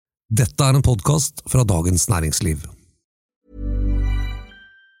Dette en podcast fra Dagens Næringsliv.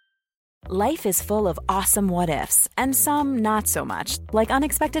 Life is full of awesome what-ifs, and some not so much, like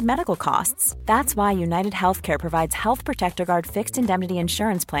unexpected medical costs. That's why United Healthcare provides Health Protector Guard fixed indemnity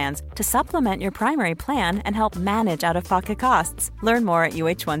insurance plans to supplement your primary plan and help manage out-of-pocket costs. Learn more at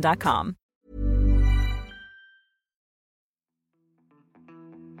uh1.com.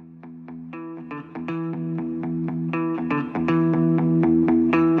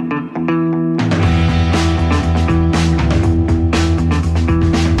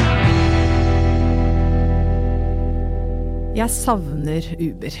 Jeg savner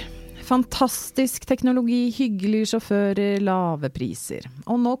Uber. Fantastisk teknologi, hyggelige sjåfører, lave priser.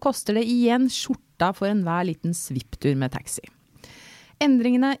 Og nå koster det igjen skjorta for enhver liten svipptur med taxi.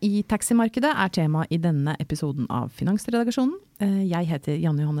 Endringene i taximarkedet tema i denne episoden av Finansredaksjonen. Jeg heter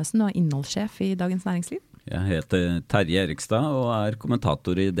Janne Johannessen og innholdssjef i Dagens Næringsliv. Jeg heter Terje Erikstad og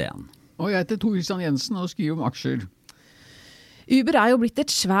kommentator i DN. Og jeg heter Tor Christian Jensen og skriver om aksjer. Uber jo blitt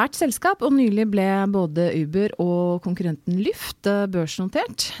et svært selskap, og nylig ble både Uber og konkurrenten Lyft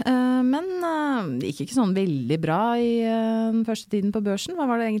børsnotert. Men det gikk ikke sånn veldig bra i den første tiden på børsen. Hva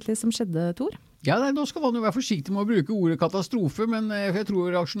var det egentlig som skjedde, Tor? Ja, nå skal man jo være forsiktig med å bruke ordet katastrofe, men jeg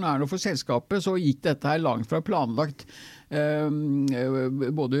tror aksjonærene for selskapet så gikk dette her langt fra planlagt.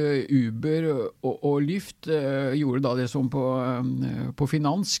 Både Uber og Lyft gjorde da det som på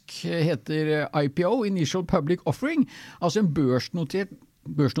finansk heter IPO, Initial Public Offering, altså en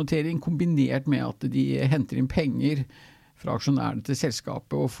børsnotering kombinert med at de henter inn penger fra aksjonærene til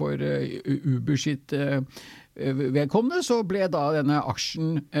selskapet, og for Uber sitt vedkommende så ble da denne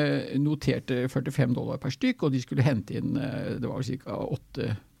aksjen notert til $45 per stykk, og de skulle hente inn, det var ca. $8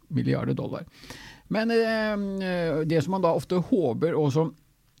 milliarder. Men det som man da ofte håper, og som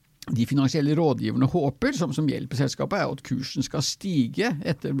de finansielle rådgiverne håper, som hjelper selskapet, at kursen skal stige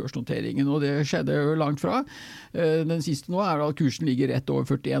etter børsnoteringen, og det skjedde jo langt fra. Den siste nå at kursen ligger rett over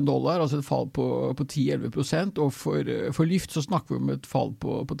 $41, altså et fall på 10-11%, og for Lyft så snakker vi om et fall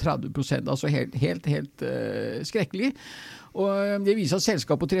på 30%, altså helt skrekkelig. Og det viser at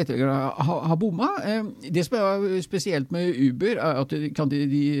selskap og tilretteleggere har bomma. Det som spesielt med Uber at de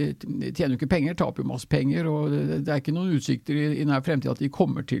tjener jo ikke penger, taper jo masse penger, og det ikke noen utsikter i nær fremtid at de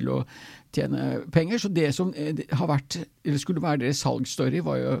kommer til å tjene penger. Så det som har vært, eller skulle være deres salgsstory,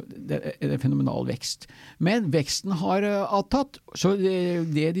 var jo en fenomenal vekst. Men veksten har avtatt, så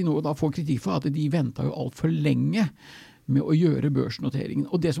det de nå da får kritikk for, at de ventet jo alt for lenge med å gjøre børsnoteringen.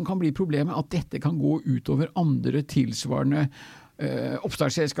 Og det som kan bli problemet, at dette kan gå utover andre tilsvarende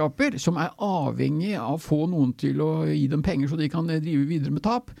oppstartsselskaper, som avhengig av å få noen til å gi dem penger så de kan drive videre med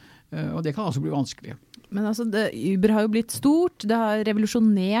tap. Og det kan altså bli vanskelig. Men altså, Uber har jo blitt stort, det har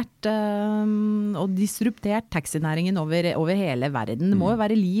revolusjonert og disruptert taxinæringen over hele verden. Det må jo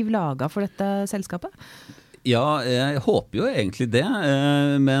være liv laget for dette selskapet? Ja, jeg håper jo egentlig det,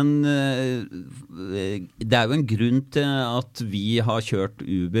 men det jo en grunn til at vi har kjørt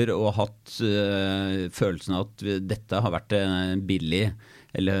Uber og hatt følelsen av at dette har vært billig,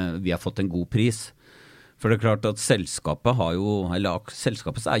 eller vi har fått en god pris. For det klart at selskapets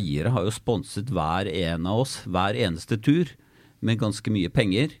eiere har jo sponset hver en av oss, hver eneste tur, med ganske mye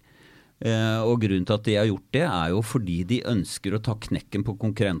penger. Og grunnen til at de har gjort det jo fordi de ønsker å ta knekken på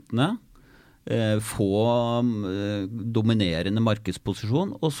konkurrentene, få dominerende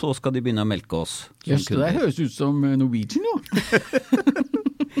markedsposisjon, og så skal de begynne å melke oss. Yes, det høres ut som Norwegian, jo.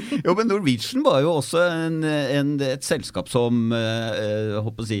 Jo, men Norwegian var jo også et selskap som,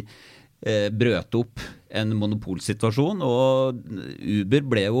 håper å si, brøt opp en monopolsituasjon, og Uber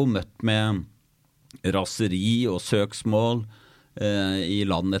ble jo møtt med raseri og søksmål i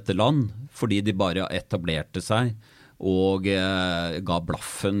land etter land, fordi de bare etablerte seg og ga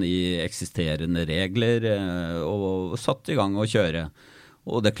blaffen i eksisterende regler og satt i gang å kjøre.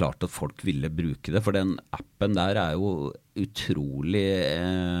 Og det klart at folk ville bruke det, for den appen der jo utrolig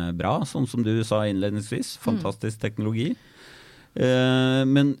bra, sånn som du sa innledningsvis. Fantastisk teknologi.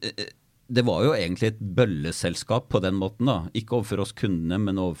 Men det var jo egentlig et bølleselskap på den måten da. Ikke overfor oss kundene,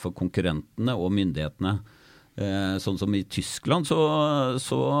 men overfor konkurrentene og myndighetene. Sånn som i Tyskland så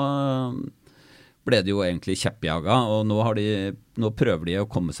ble det jo egentlig kjeppjaga, og nå prøver de å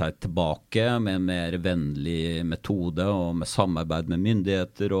komme seg tilbake med en mer vennlig metode og med samarbeid med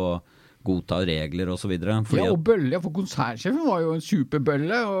myndigheter og godta regler og så videre. Ja, og bølle, for konsernsjefen var jo en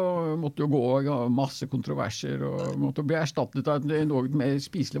superbølle og måtte jo gå og masse kontroverser og måtte bli erstattet av en noe mer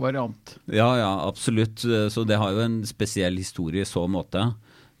spiselig variant. Ja, absolutt. Så det har jo en spesiell historie i så måte.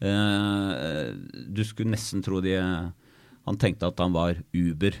 Du skulle nesten tro de Han tenkte at han var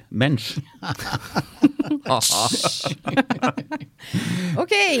Uber-mensch.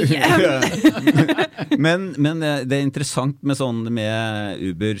 Ok! men det interessant med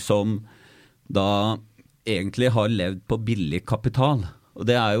Uber som da egentlig har levd på billig kapital. Og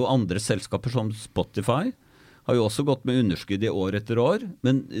det jo andre selskaper som Spotify har jo også gått med underskudd i år etter år,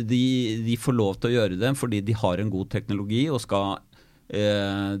 men de får lov til å gjøre det fordi de har en god teknologi og skal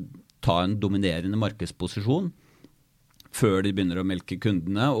ta en dominerende markedsposisjon før de begynner å melke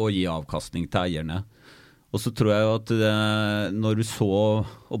kundene og gi avkastning til eierne. Og så tror jeg jo at når du så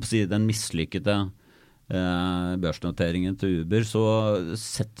den mislykkede børsnoteringen til Uber, så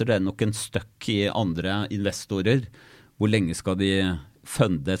setter det nok en støkk i andre investorer. Hvor lenge skal de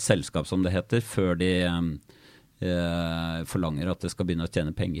funde et selskap som det heter, før de forlanger at det skal begynne å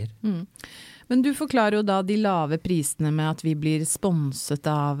tjene penger? Men du forklarer jo da de lave prisene med at vi blir sponset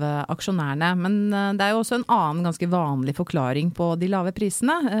av aksjonærene, men det jo også en annen ganske vanlig forklaring på de lave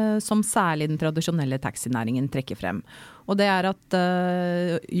prisene, som særlig den tradisjonelle taxinæringen trekker frem. Og det at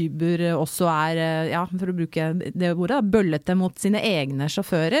Uber også ja, for å bruke det ordet, bøllete mot sine egne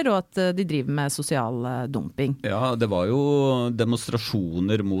sjåfører, og at de driver med sosial dumping. Ja, det var jo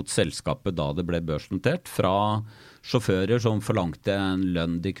demonstrasjoner mot selskapet da det ble børsnotert, fra sjåfører som forlangte en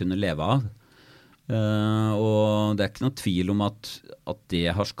lønn de kunne leve av. Og det ikke noe tvil om at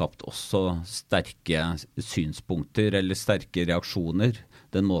det har skapt også sterke synspunkter eller sterke reaksjoner,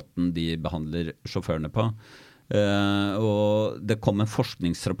 den måten de behandler sjåførene på. Og det kom en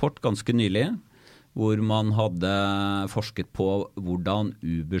forskningsrapport ganske nylig, hvor man hadde forsket på hvordan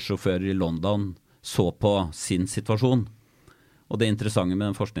Uber-sjåfører i London så på sin situasjon. Og det interessante med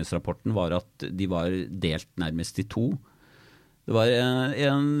den forskningsrapporten var at de var delt nærmest i to. Det var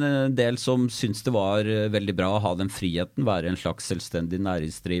en del som syntes det var veldig bra å ha den friheten, være en slags selvstendig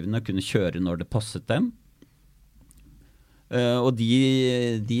næringsdrivende, kunne kjøre når det passet dem. Og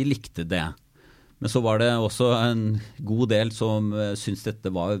de likte det. Men så var det også en god del som syntes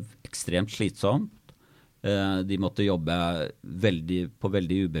dette var ekstremt slitsomt. De måtte jobbe på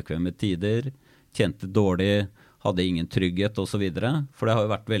veldig ubekvemme tider, tjente dårlig, hadde ingen trygghet og så videre. For det har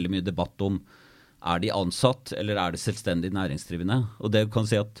jo vært veldig mye debatt om de ansatt, eller det selvstendig næringsdrivende? Og det kan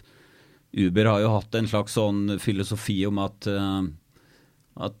si at Uber har jo hatt en slags sånn filosofi om at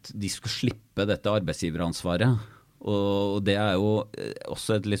de skulle slippe dette arbeidsgiveransvaret. Og det jo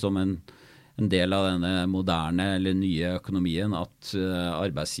også liksom en del av denne moderne eller nye økonomien, at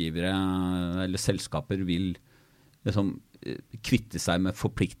arbeidsgivere eller selskaper vil liksom kvitte seg med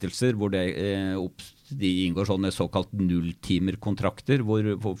forpliktelser, hvor de inngår sånne såkalt nulltimerkontrakter, hvor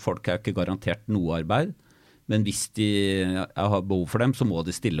folk ikke garantert noe arbeid, men hvis de har behov for dem, så må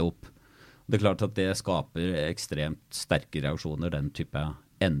de stille opp. Det klart at det skaper ekstremt sterke reaksjoner, den type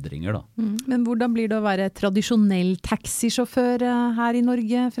endringer da. Men hvordan blir det å være tradisjonell taxisjåfør her i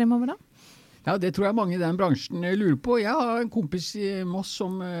Norge fremover da? Ja, det tror jeg mange i den bransjen lurer på. Jeg har en kompis i Moss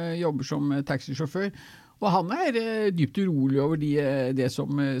som jobber som taxisjåfør, og han dypt urolig over det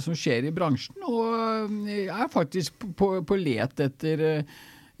som skjer i bransjen, og faktisk på let etter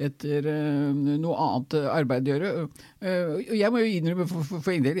noe annet arbeid å gjøre. Jeg må jo innrømme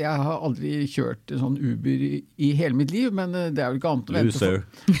for en del, jeg har aldri kjørt sånn Uber i hele mitt liv, men det vel ikke annet å vente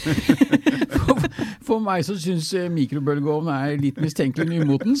for meg som synes mikrobølgeovn litt mistenkelig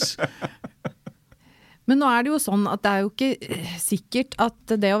nymotens. Men nå det jo sånn at det jo ikke sikkert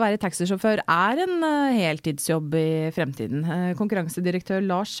at det å være taxisjåfør en heltidsjobb i fremtiden. Konkurransedirektør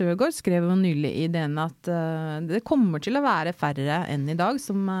Lars Sjøgaard skrev jo nylig i DN at det kommer til å være færre enn i dag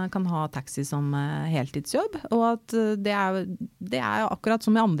som kan ha taxi som heltidsjobb, og at det akkurat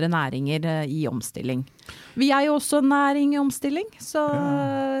som i andre næringer i omstilling. Vi jo også næring i omstilling, så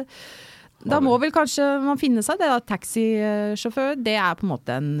da må vel kanskje man finne seg det at taxisjåfør, det på en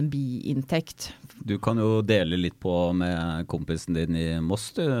måte en biinntekt. Du kan jo dele litt på med kompisen din i Moss,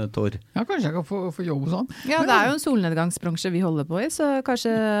 Tor. Ja, kanskje jeg kan få jobb hos han. Ja, det jo en solnedgangsbransje vi holder på i, så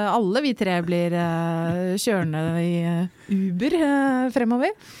kanskje alle vi tre blir kjørende i Uber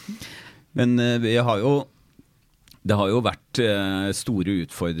fremover. Men det har jo vært store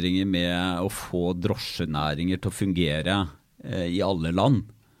utfordringer med å få drosjenæringer til å fungere i alle land.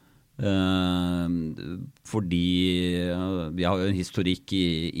 Fordi vi har jo en historikk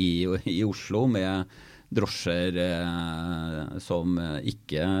i Oslo med drosjer som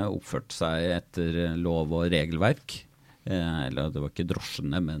ikke oppførte seg etter lov og regelverk. Eller det var ikke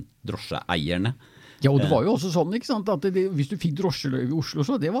drosjene, men drosjeeierne. Ja, og det var jo også sånn, ikke sant, at hvis du fikk drosjeløyve i Oslo,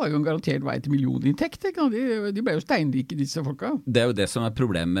 så det var jo en garantert vei til millioninntekt. De ble jo steinrike, disse folka. Det jo det som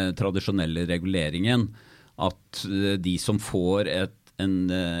problemet med tradisjonelle reguleringen, at de som får et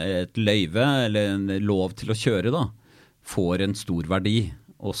løyve eller en lov til å kjøre da, får en stor verdi,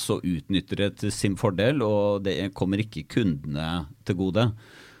 og så utnytter det til sin fordel, og det kommer ikke kundene til gode.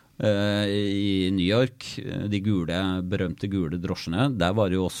 I New York, de berømte gule drosjene, der var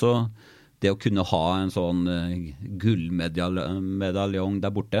det jo også det å kunne ha en sånn gullmedaljong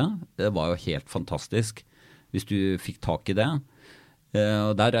der borte, det var jo helt fantastisk hvis du fikk tak i det.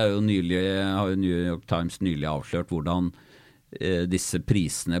 Og der har jo New York Times nylig avslørt hvordan disse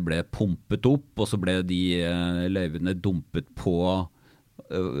prisene ble pumpet opp, og så ble de løyvene dumpet på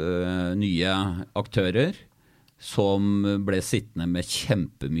nye aktører som ble sittende med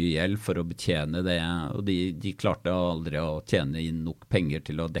kjempemye gjeld for å betjene det, og de klarte aldri å tjene inn nok penger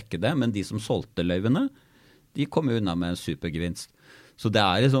til å dekke det, men de som solgte løyvene, de kom unna med en supergevinst. Så det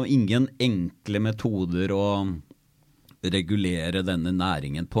liksom ingen enkle metoder å regulere denne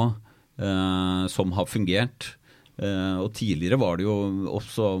næringen på, som har fungert. Og tidligere var det jo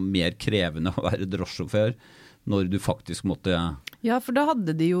også mer krevende å være drosjesjåfør når du faktisk måtte... Ja, for da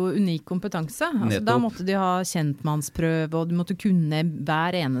hadde de jo unik kompetanse. Altså, da måtte de ha kjentmannsprøve, og du måtte kunne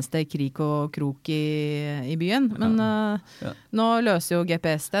hver eneste krik og krok i byen. Men nå løser jo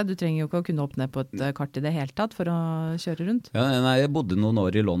GPS det. Du trenger jo ikke å kunne opp ned på et kart i det hele tatt for å kjøre rundt. Ja, nei, jeg bodde noen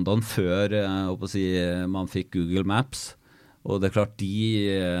år i London før man fikk Google Maps. Og det er klart,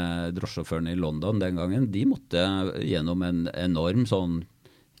 de drosjesjåførene i London den gangen, de måtte gjennom en enorm sånn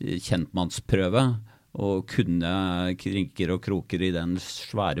kjentmannsprøve og kunne krinker og kroker i den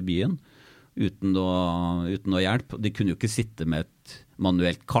svære byen uten å hjelpe. De kunne jo ikke sitte med et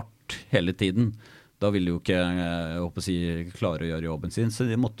manuelt kart hele tiden. Da ville de jo ikke klare å gjøre jobben sin, så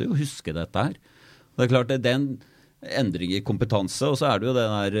de måtte jo huske dette her. Det er klart, det er en endring i kompetanse, og så er det jo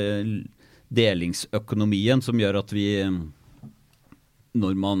den der delingsøkonomien som gjør at vi...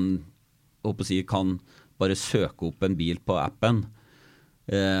 når man kan bare søke opp en bil på appen,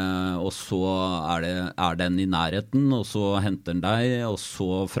 og så er den i nærheten, og så henter den deg, og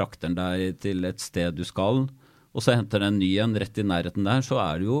så frakter den deg til et sted du skal, og så henter den ny en rett i nærheten der, så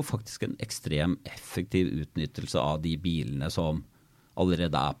er det jo faktisk en ekstrem effektiv utnyttelse av de bilene som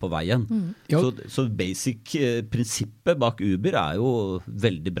allerede er på veien. Så basic prinsippet bak Uber er jo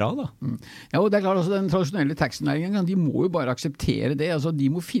veldig bra da. Ja, og det er klart, altså, den tradisjonelle taxinæringen, de må jo bare akseptere det. Altså, de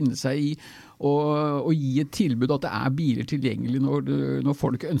må finne seg i å gi et tilbud at det er biler tilgjengelig når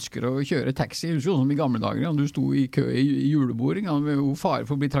folk ønsker å kjøre taxi. Sånn som i gamle dager, du sto i kø i julebordet, med jo fare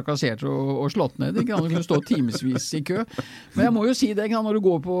for å bli trakassert og slått ned. Du kunne stå timesvis i kø. Men jeg må jo si det, når du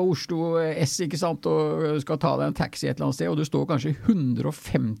går på Oslo S, ikke sant, og skal ta deg en taxi et eller annet sted, og du står kanskje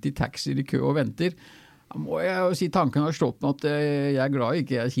 150 taxier i kø og venter, da må jeg jo si tanken har slått meg at jeg er glad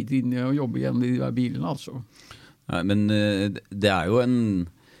ikke jeg sitter inne og jobber igjen i de der bilene, altså. Nei, men det er jo en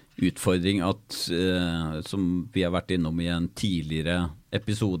utfordring at, som vi har vært innom i en tidligere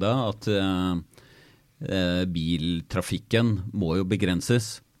episode, at biltrafikken må jo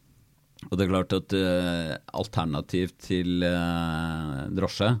begrenses. Og det er klart at alternativ til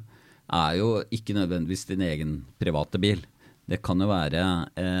drosje er jo ikke nødvendigvis din egen private bil. Det kan jo være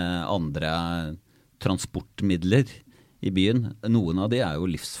andre transportmidler i byen. Noen av de er jo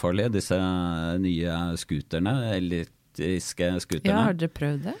livsfarlige, disse nye skuterne, elektriske skuterne. Ja, har dere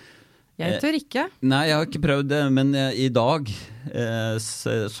prøvd det? Jeg tør ikke. Nei, jeg har ikke prøvd det, men i dag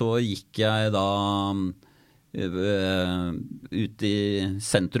så gikk jeg da ut i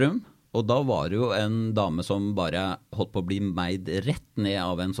sentrum, og da var det jo en dame som bare holdt på å bli meid rett ned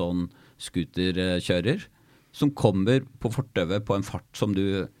av en sånn skuterkjører, som kommer på fortøvet på en fart som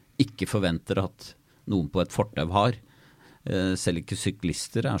du ikke forventer at noen på et fortøv har. Selv ikke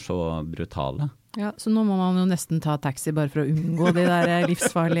syklister er så brutale. Ja, så nå må man jo nesten ta taxi bare for å unngå de der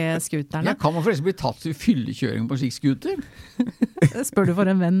livsfarlige skuterne. Ja, kan man forresten bli tatt til fyllekjøring på slik skuter? Spør du for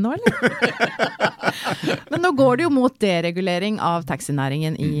en venn nå, eller? Men nå går det jo mot deregulering av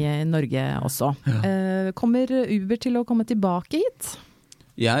taxinæringen i Norge også. Kommer Uber til å komme tilbake hit?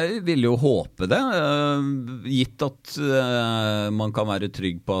 Jeg vil jo håpe det, gitt at man kan være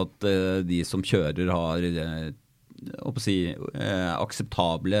trygg på at de som kjører har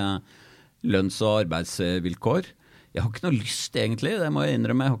akseptable lønns- og arbeidsvilkår. Jeg har ikke noe lyst egentlig, det må jeg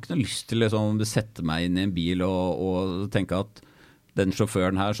innrømme. Jeg har ikke noe lyst til å sette meg inn i en bil og tenke at den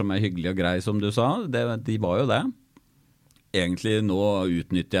sjåføren her som er hyggelig og grei som du sa, de var jo det. Egentlig nå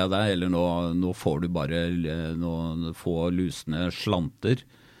utnytter jeg deg, eller nå får du bare noen få lusne slanter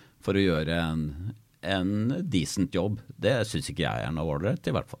for å gjøre en decent jobb. Det synes ikke jeg er noe ålreit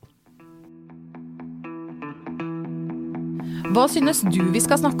i hvert fall. Hva synes du vi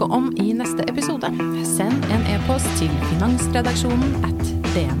skal snakke om i neste episode? Send en e-post til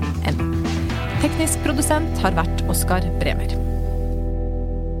finansredaksjonen@dn.no. Teknisk produsent har vært Oskar Bremer.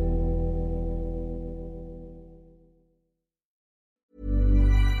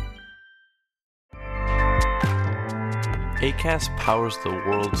 Acast powers the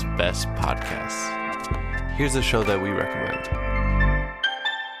world's best podcasts. Here's a show that we recommend.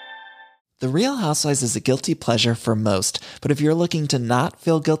 The Real Housewives is a guilty pleasure for most, but if you're looking to not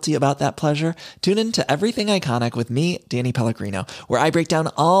feel guilty about that pleasure, tune in to Everything Iconic with me, Danny Pellegrino, where I break down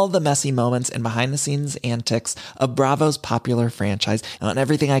all the messy moments and behind-the-scenes antics of Bravo's popular franchise. And on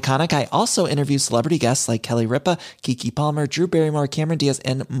Everything Iconic, I also interview celebrity guests like Kelly Ripa, Keke Palmer, Drew Barrymore, Cameron Diaz,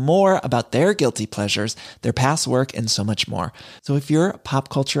 and more about their guilty pleasures, their past work, and so much more. So if you're pop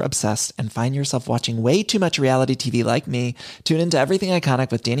culture obsessed and find yourself watching way too much reality TV like me, tune into Everything Iconic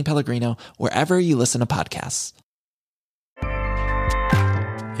with Danny Pellegrino, wherever you listen to podcasts.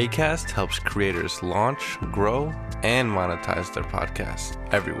 Acast helps creators launch, grow, and monetize their podcasts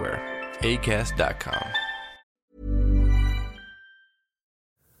everywhere. Acast.com.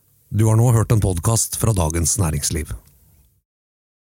 Du har nå hørt en podcast fra Dagens Næringsliv.